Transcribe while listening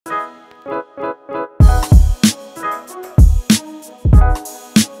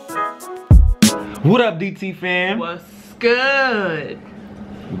What up, DT fam? What's good?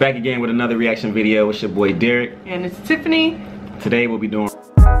 Back again with another reaction video. It's your boy Derek. And it's Tiffany. Today we'll be doing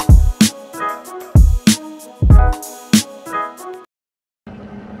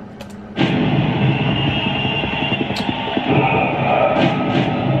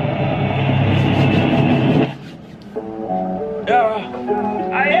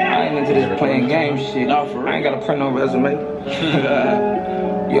I ain't into this playing game shit. No, for real. I ain't gotta print no resume.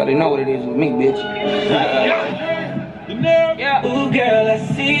 You already know what it is with me, bitch. Yeah. Ooh, girl, I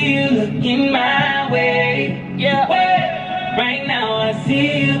see you looking my way. Yeah. Right now, I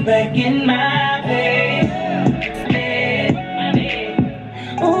see you back in my place.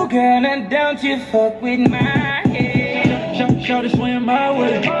 Ooh, girl, now don't you fuck with my head. Show to swim my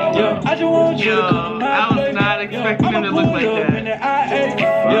way. Yeah. I just want you to come my I was not expecting him to look like that.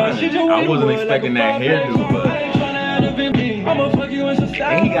 I wasn't expecting that hairdo, but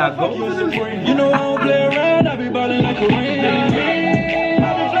and he got gold in his brain. You know I don't play around, I be ballin' like a ring.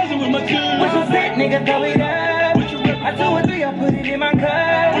 I be flexing with my team. What you said, nigga, throw it up. I 2 or 3, I put it in my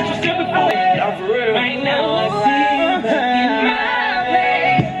cup. What you said before? Not for real. Right now I see you back in my way.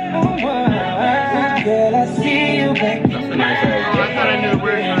 Girl, I see you back in my way. I thought I knew the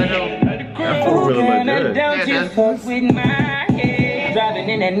words, but I don't. That fool really look good. Don't you fuck with my head. Driving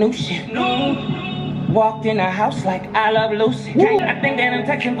in that new shit. Walked in the house like I love Lucy. I think that I'm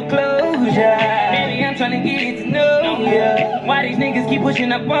texting for closure. Baby, I'm trying to get to know ya. Why these niggas keep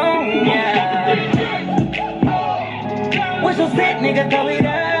pushing up on ya? What's your set, nigga? Throw it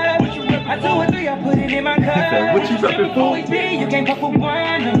up. I 2 or 3, I put it in my cup. What you reppin' for? You can't fuck with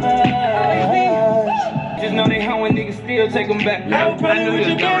one of us. Just know they hoeing niggas still take them back. I knew he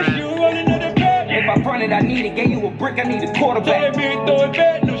was going. If I fronted, I need it. Gave you a brick, I need a quarterback. Throw it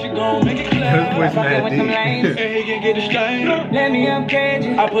back, no, she gon' make it clap. Let me upgrade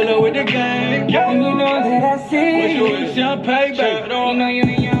you. I pull up with the gang. And you know that I see you. What's your champagne back? You know you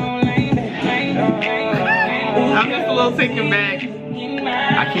in your own lane. I'm just a little taken back.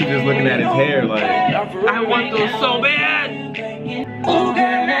 I keep just looking at his hair like I want those so bad. Oh,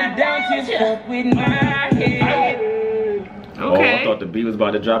 girl, now don't you fuck with my head. Okay. Oh, I thought the beat was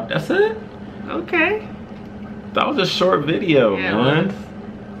about to drop. That's it? Okay. That was a short video, Yeah, man.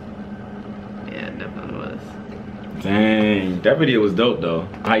 Yeah, it definitely was. Dang, that video was dope though.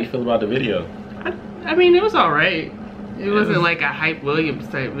 How you feel about the video? I mean, it was alright. It wasn't like a Hype Williams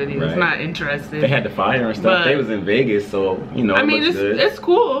type video. Right. It's not interesting. They had the fire and stuff. But they was in Vegas, so you know. I mean, it's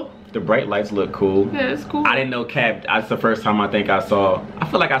cool. The bright lights look cool. Yeah, it's cool. I didn't know Cap. That's the first time I think I saw. I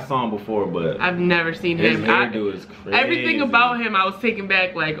feel like I saw him before, but I've never seen his him. hairdo is crazy. Everything about him, I was taken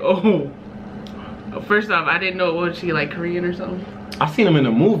back. Like, oh. First off, I didn't know, was she like Korean or something? I seen him in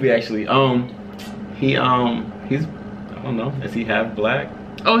a movie actually. He's I don't know. Is he half black?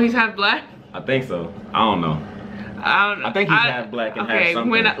 Oh, he's half black? I think so. I don't know. I think he's half black and half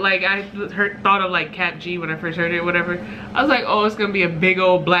something. When I thought of like Cap G when I first heard it, whatever. I was like, oh, it's gonna be a big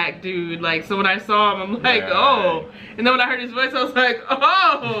old black dude. Like, so when I saw him, I'm like, oh. And then when I heard his voice, I was like,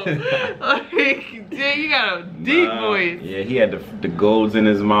 oh. Like, dang, you got a deep voice. Yeah, he had the golds in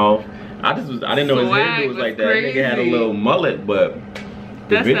his mouth. I didn't know his hairdo was like that. Crazy. Nigga had a little mullet, but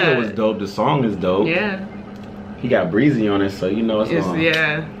the video was dope. The song is dope. Yeah. He got Breezy on it, so you know it's gonna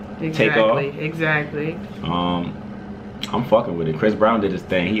exactly, take off. Exactly. I'm fucking with it. Chris Brown did his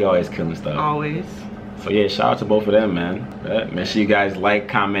thing. He always killing stuff. Always. So yeah, shout out to both of them, man. Make sure you guys like,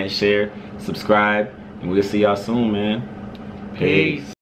 comment, share, subscribe, and we'll see y'all soon, man. Peace.